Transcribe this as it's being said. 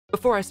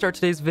Before I start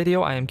today's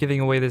video, I am giving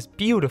away this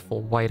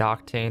beautiful white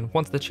octane.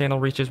 Once the channel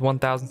reaches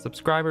 1,000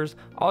 subscribers,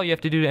 all you have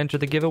to do to enter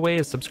the giveaway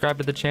is subscribe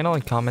to the channel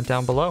and comment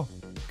down below.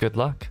 Good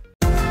luck.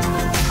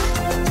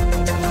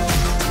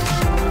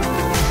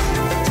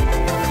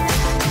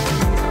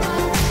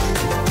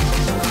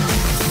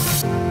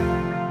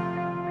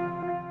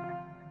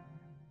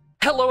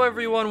 Hello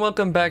everyone,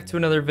 welcome back to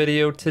another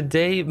video.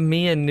 Today,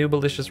 me and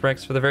Newbalicious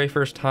Rex for the very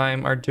first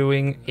time are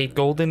doing a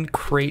golden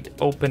crate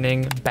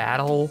opening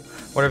battle,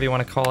 whatever you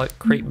want to call it,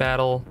 crate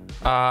battle.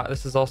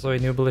 This is also a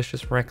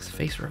Newbalicious Rex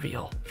face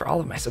reveal for all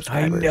of my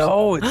subscribers. I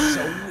know, it's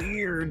so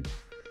weird.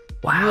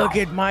 Wow. Look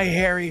at my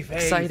hairy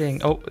face.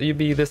 Exciting. Oh, you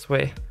be this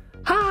way.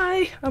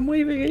 Hi, I'm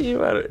waving at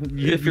you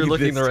if you're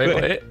looking the right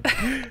way.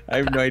 I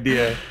have no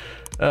idea.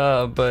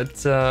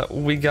 But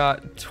we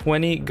got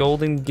 20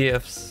 golden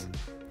gifts.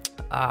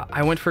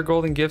 I went for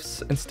golden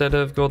gifts instead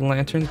of golden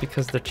lanterns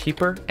because they're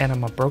cheaper and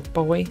I'm a broke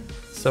boy.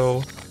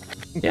 So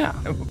yeah,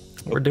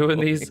 we're doing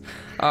these.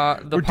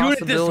 The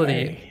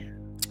possibility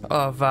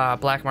of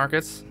black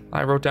markets.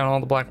 I wrote down all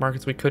the black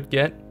markets we could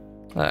get.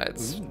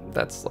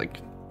 That's like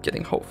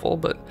getting hopeful,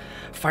 but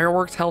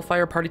fireworks,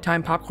 hellfire, party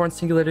time, popcorn,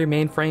 singularity,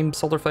 mainframe,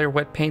 solar flare,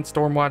 wet paint,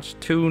 stormwatch,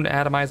 tune,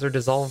 atomizer,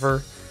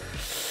 dissolver.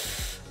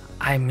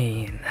 I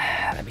mean,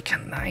 that'd be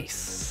kind of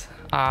nice.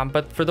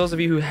 But for those of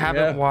you who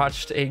haven't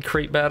watched a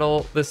crate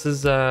battle, this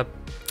is a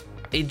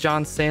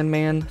John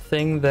Sandman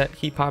thing that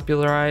he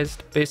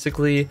popularized.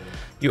 Basically,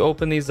 you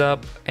open these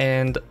up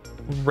and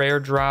rare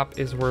drop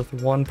is worth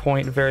 1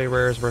 point, very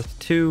rare is worth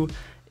 2,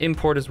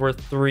 import is worth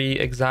 3,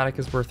 exotic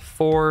is worth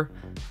 4,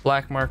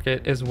 black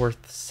market is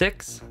worth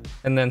 6,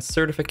 and then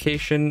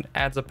certification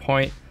adds a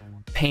point,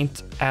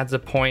 paint adds a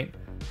point.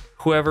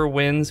 Whoever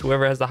wins,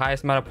 whoever has the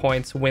highest amount of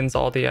points wins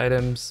all the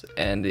items,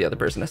 and the other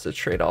person has to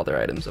trade all their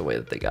items away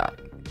that they got.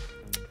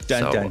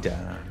 Dun dun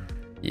dun.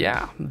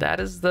 Yeah, that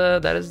is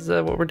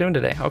what we're doing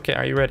today. Okay,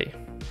 are you ready?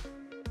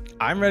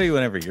 I'm ready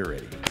whenever you're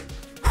ready.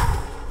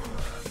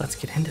 Let's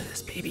get into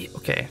this, baby.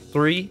 Okay,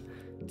 3,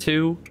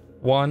 2,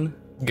 1,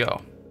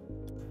 go.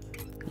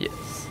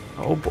 Yes.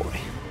 Oh boy.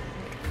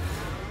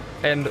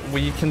 And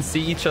we can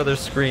see each other's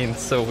screens,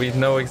 so we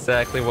know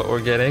exactly what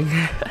we're getting.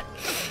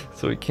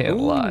 So we can't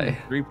lie.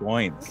 3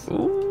 points.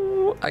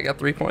 Ooh, I got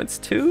 3 points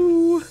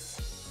too.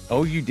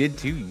 Oh, you did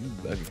too, you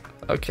bugger.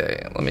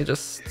 Okay, let me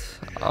just,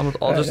 I'll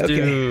just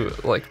do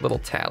like little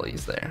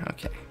tallies there.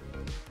 Okay.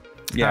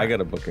 Yeah, I got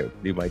a book out.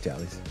 Do my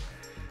tallies.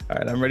 All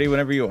right, I'm ready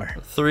whenever you are.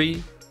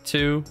 3,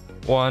 2,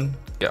 1,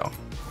 go.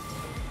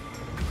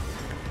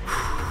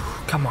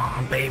 Come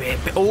on, baby.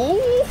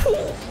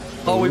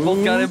 Oh, we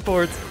both got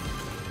imports.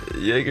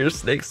 Jaeger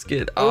snake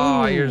skin.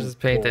 Oh, yours is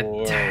painted.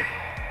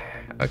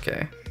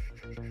 Okay.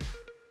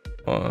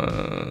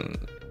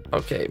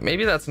 Okay,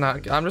 maybe that's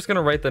not. I'm just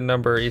gonna write the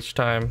number each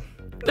time.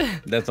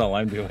 That's all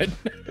I'm doing.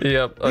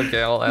 Yep.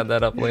 Okay, I'll add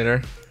that up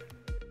later.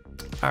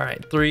 All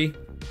right, 3,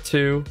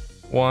 2,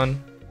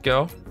 1,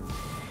 go.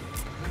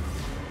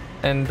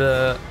 And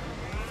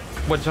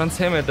what John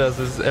Sandman does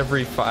is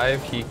every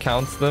 5 he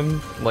counts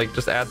them, like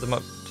just adds them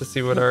up to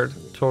see what our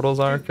totals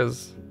are,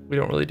 because we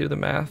don't really do the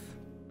math.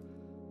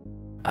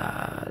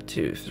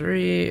 2,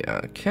 3.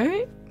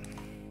 Okay.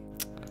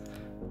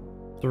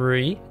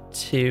 3,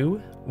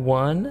 2,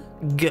 1,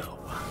 go.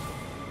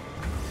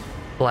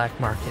 Black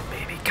market,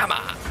 baby. Come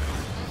on.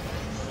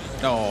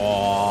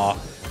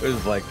 Oh, it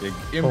was like the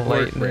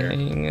import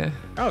rare.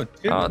 Oh,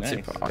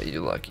 nice. Oh,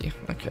 you lucky.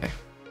 Okay.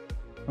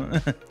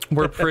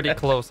 We're pretty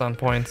close on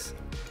points.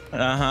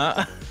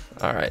 Uh-huh.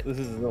 All right. This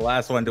is the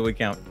last one till we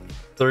count.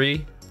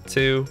 3,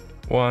 2,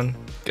 1,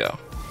 go.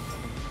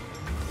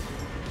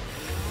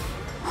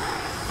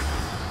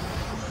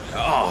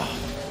 Oh.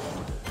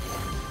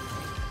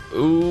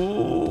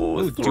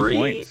 Ooh, 3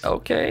 points.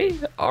 Okay,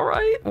 all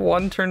right.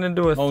 1 turned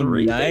into a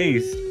 3.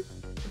 Nice.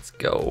 Let's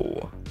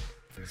go.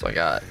 So I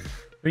got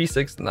 3,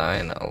 6,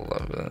 9,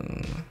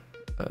 11,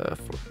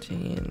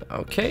 14.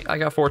 Okay, I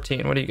got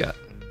 14. What do you got?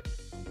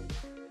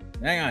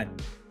 Hang on.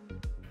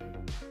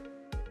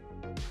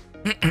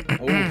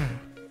 Oh,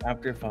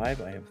 after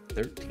 5, I have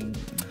 13.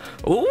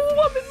 Ooh,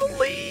 I'm in the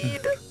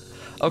lead.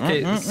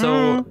 Okay,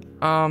 so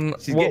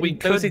what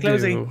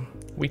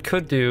we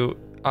could do,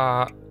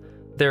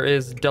 there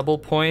is double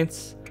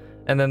points,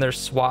 and then there's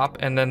swap,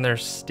 and then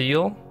there's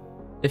steal.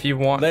 If you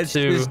want let's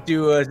just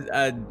do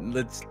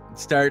let's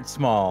start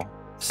small.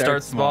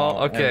 Start small.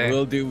 Okay. And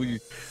we'll do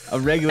a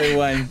regular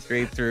one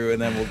straight through,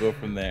 and then we'll go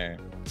from there.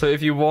 So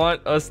if you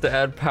want us to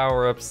add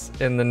power-ups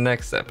in the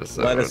next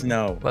episode, let us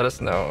know. Let us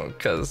know,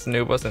 because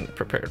Newb wasn't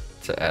prepared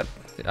to add.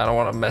 I don't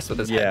want to mess with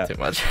his head too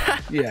much.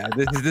 Yeah,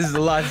 this is a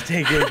lot to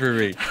take in for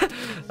me.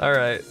 All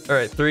right.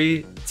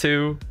 3,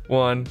 2,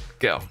 1,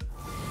 go.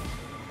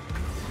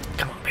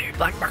 Come on, baby.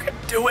 Black market,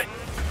 do it.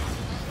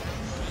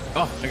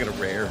 Oh, I got a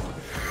rare.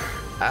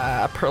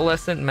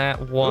 Pearlescent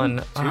matte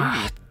 1.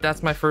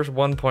 That's my first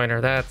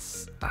 1-pointer.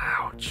 That's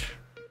ouch.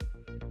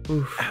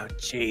 Oof. Oh,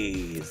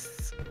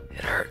 jeez.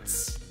 It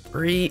hurts.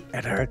 3,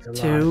 it hurts a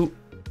 2,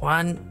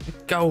 lot. 1,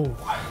 go.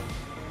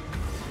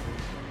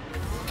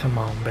 Come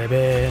on,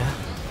 baby.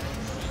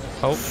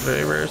 Oh,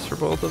 very rares for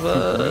both of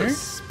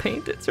us.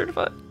 Painted,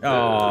 certified. Oh.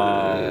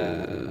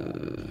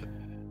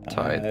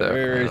 Tied there.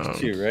 Very rares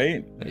 2,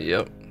 right?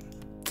 Yep.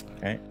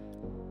 Okay.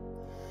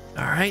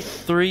 All right,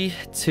 3,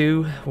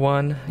 2,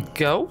 1,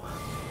 go.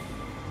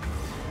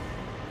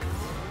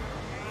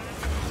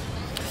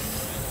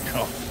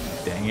 Oh,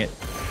 dang it.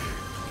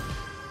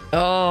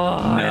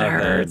 Oh, it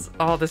hurts.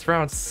 Oh, this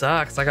round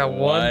sucks. I got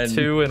 1,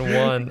 2, and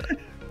 1.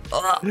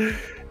 Ugh.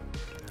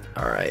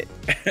 All right.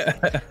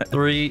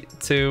 3,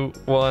 2,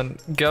 1,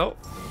 go.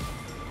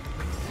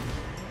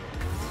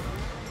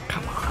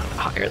 Come on,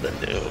 higher than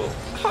new.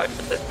 Higher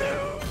than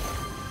new.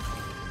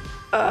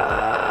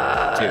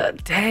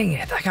 Dang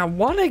it, I got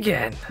 1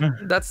 again.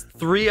 That's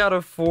 3 out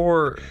of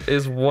 4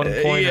 is 1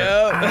 pointer.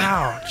 Yep.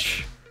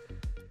 Ouch.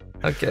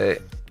 Okay,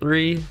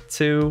 3,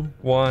 2,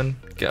 1,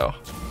 go.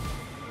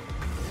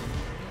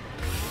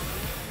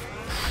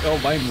 Oh,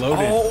 mine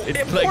loaded. Oh, it's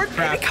import,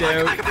 like crapped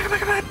baby. out.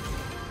 Come on.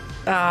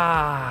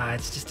 Ah,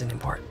 it's just an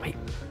import. Wait.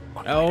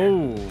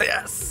 Oh.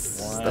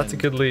 Yes. 1. That's a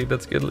good lead.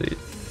 That's a good lead.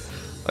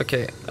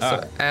 Okay,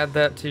 so add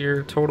that to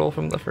your total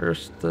from the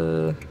first.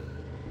 Okay.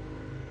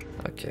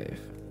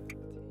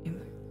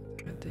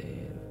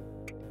 15.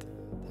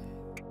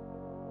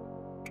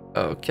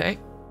 Okay.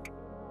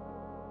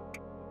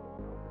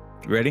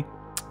 Ready?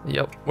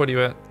 Yep. What are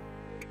you at?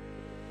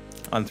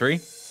 On 3.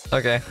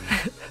 Okay.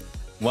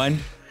 1,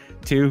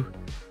 2,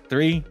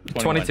 3.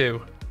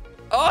 22.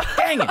 Oh,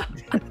 dang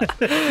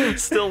it!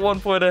 Still 1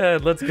 point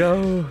ahead. Let's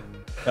go.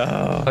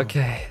 Oh.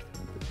 Okay.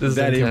 This is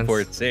That intense.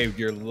 import saved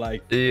your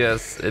life.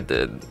 Yes, it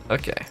did.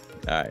 Okay.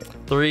 All right.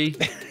 3,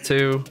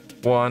 2,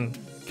 1,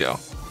 go.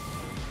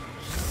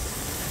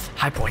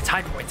 High points,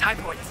 high points, high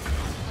points.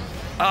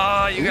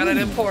 Oh, you got an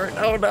import.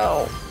 Oh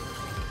no.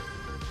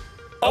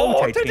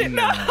 Oh, did it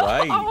not?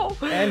 White.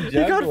 And You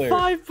juggler. got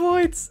 5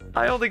 points.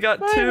 I only got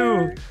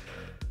 2.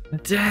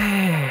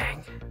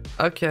 Dang.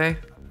 Okay.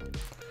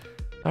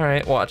 All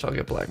right, watch. I'll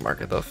get black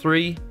market though.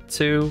 3,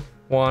 2,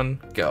 1,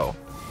 go.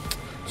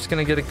 Just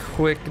gonna get a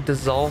quick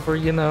dissolver,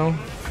 you know.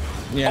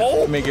 Yeah.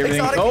 Oh, make everything.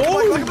 exotic.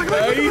 Oh,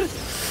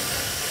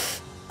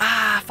 Nice.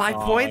 Ah, 5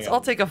 points.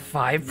 I'll take a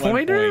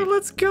 5-pointer. point.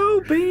 Let's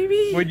go,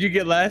 baby. What'd you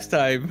get last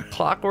time?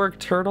 Clockwork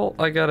turtle.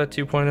 I got a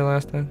 2-pointer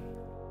last time.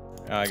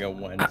 Oh, I got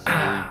 1. So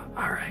All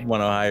right. 1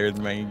 higher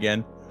than mine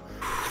again.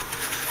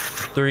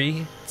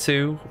 3,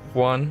 2,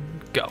 1,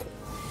 go.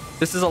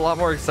 This is a lot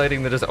more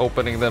exciting than just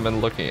opening them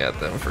and looking at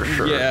them for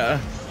sure. Yeah,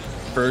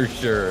 for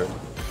sure.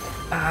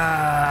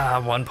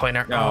 Ah,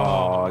 1-pointer.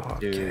 Oh,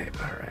 dude. Okay.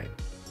 All right.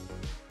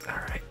 All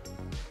right.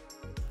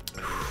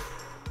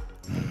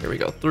 Here we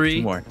go.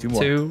 3, 2 more.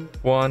 2,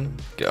 1,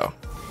 go.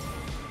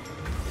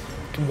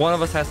 One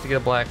of us has to get a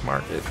black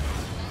market.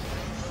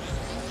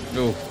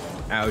 Oh,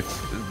 ouch.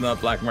 It's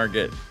not black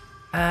market.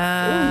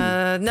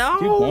 No.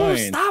 2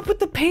 points. Stop with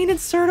the painted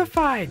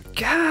certified.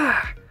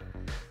 God.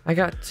 I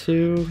got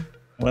 2.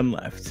 1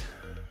 left.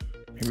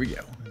 Here we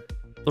go.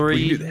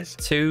 3,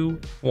 2,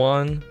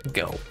 1,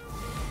 go.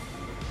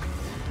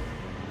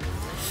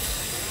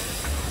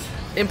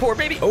 Import,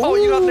 baby. Oh,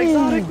 you got an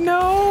exotic.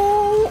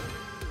 No.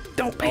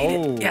 Don't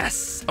paint it.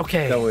 Yes.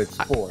 Okay. So it's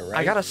 4, right?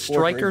 I got a 4 for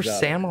striker exotic.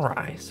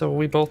 samurai, so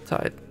we both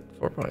tied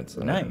 4 points.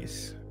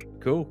 Nice.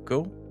 Cool.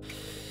 All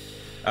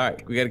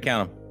right, we got to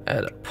count them.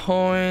 Add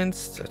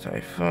points to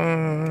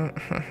typhoon.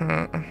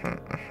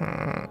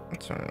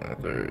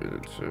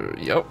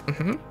 Yep.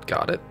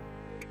 Got it.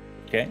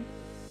 Okay.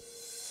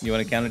 You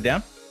want to count it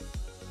down?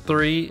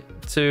 3,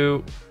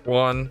 2,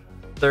 1,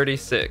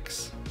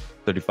 36.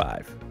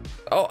 35.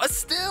 Oh,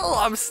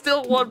 I'm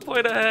still 1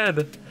 point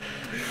ahead.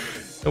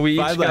 We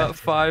each got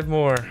 5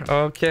 more.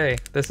 Okay,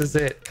 this is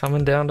it.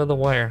 Coming down to the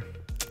wire.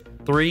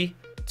 3,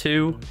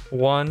 2,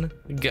 1,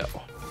 go.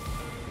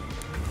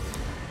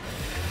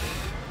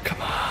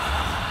 Come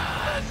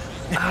on.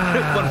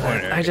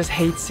 I just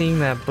hate seeing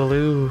that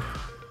blue.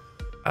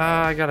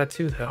 I got a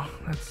 2 though.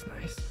 That's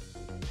nice.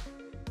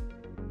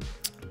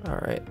 All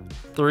right.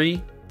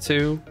 3,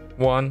 2,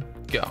 1,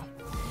 go.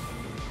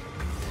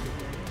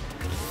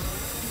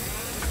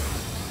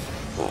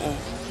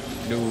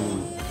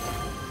 No.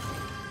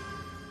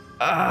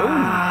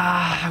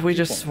 We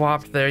just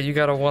swapped there. You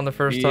got a 1 the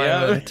first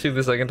time and 2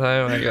 the second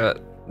time. I got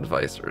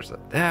vice versa.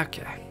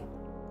 Okay.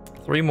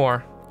 3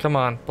 more. Come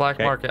on, black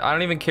market. I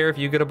don't even care if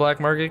you get a black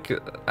market.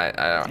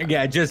 I don't.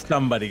 Yeah, just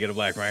somebody get a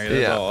black market.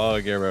 That's all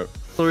I care about.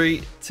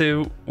 3,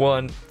 2,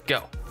 1,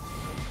 go.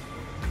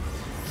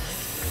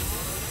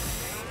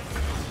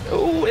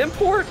 Ooh,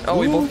 import. Oh,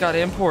 we both got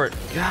import.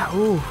 God,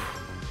 ooh.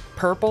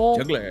 Purple.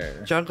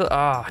 Juggler.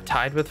 Ah,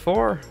 tied with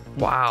 4.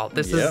 Wow,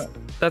 this is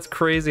that's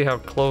crazy how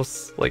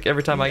close. Like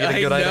every time I get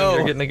a good item,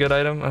 you're getting a good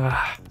item. All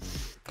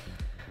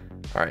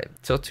right,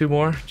 so 2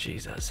 more.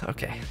 Jesus.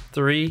 Okay.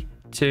 3,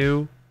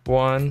 2,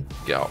 1,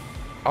 go.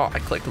 Oh, I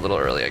clicked a little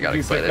early. I got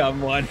excited. You clicked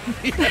on 1.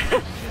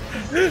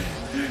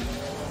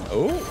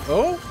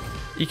 Oh.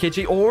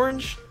 EKG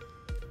orange.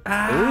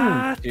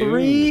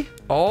 3.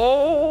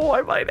 Oh,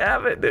 I might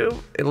have it, dude.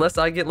 Unless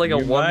I get like a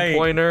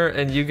 1-pointer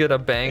and you get a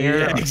banger.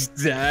 Yeah,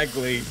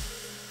 exactly.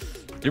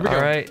 Here we go.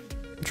 All right,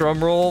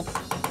 drum roll.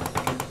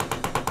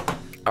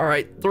 All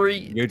right, 3,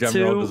 Your jump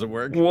 2, roll doesn't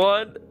work.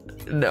 1.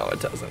 No, it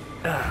doesn't.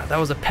 That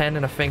was a pen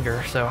and a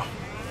finger, so.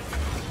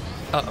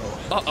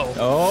 Uh-oh.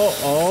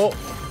 Oh.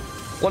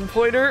 1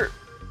 pointer.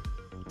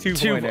 2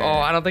 2. pointer. Oh,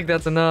 I don't think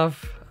that's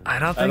enough. I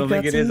don't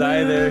think it is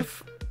either.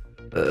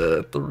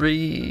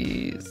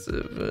 3,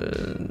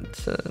 7,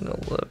 10,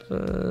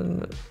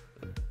 11.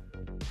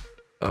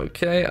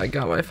 Okay, I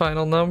got my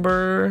final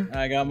number.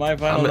 I got my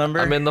final number.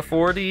 I'm in the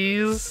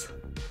 40s.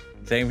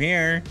 Same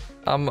here.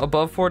 I'm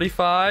above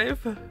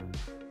 45.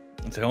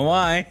 So am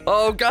I.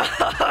 Oh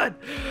God.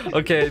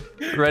 Okay,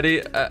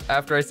 ready?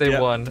 After I say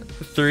 1,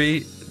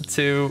 3,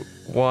 2,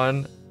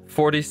 1,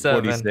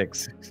 47.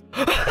 46.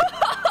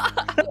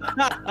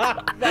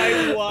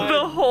 By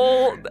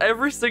 1.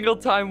 Every single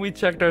time we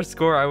checked our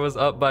score, I was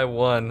up by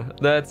 1.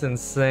 That's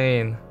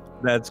insane.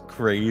 That's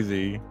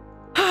crazy.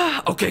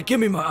 Okay, give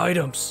me my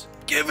items.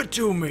 Give it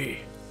to me.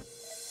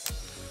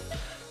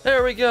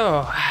 There we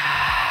go.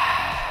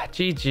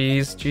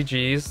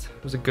 GG's.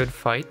 It was a good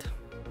fight.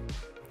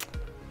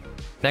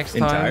 Next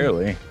time,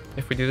 Entirely.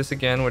 if we do this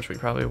again, which we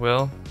probably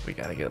will, we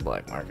gotta get a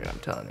black market, I'm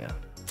telling you.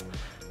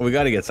 We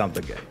got to get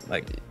something good.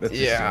 Like, that's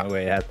just the only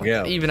way it has to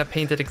go. Even a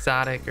painted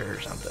exotic or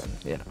something,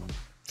 you know.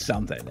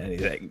 Something,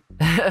 anything.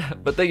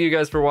 But thank you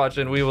guys for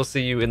watching. We will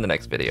see you in the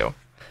next video.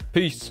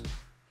 Peace.